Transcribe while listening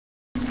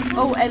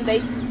Oh, and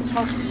they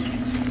talk.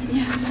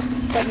 Yeah.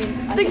 That means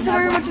Thanks so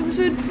very much for the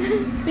food.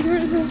 Thank you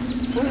very much.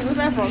 What was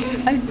that from?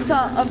 I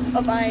saw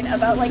a vine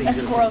about like a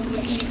squirrel who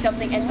was eating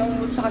something and someone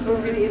was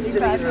talking really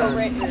fast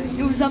over it.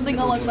 It was something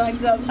along the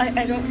lines of,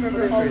 I don't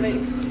remember all of it. It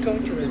was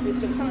going to read this,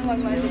 but it was something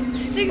along the lines of,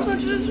 thanks so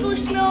much for this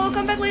delicious meal. I'll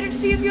come back later to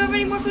see if you have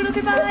any more food.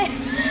 Okay, bye.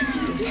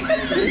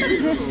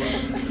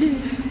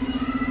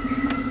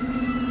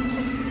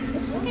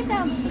 Look at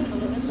them.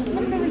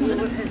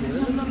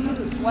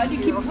 Why do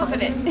you keep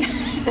flipping it?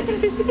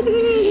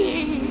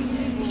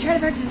 He's trying to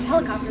practice his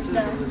helicopter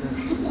stuff.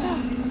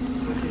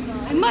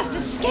 I must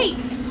escape!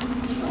 Not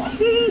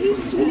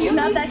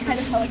that kind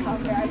of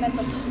helicopter. I meant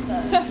the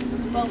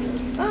bubble.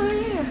 Oh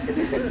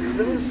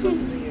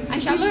yeah. I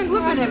shall learn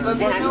how to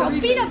and I shall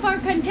beat up our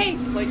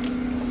containers.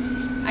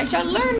 I shall learn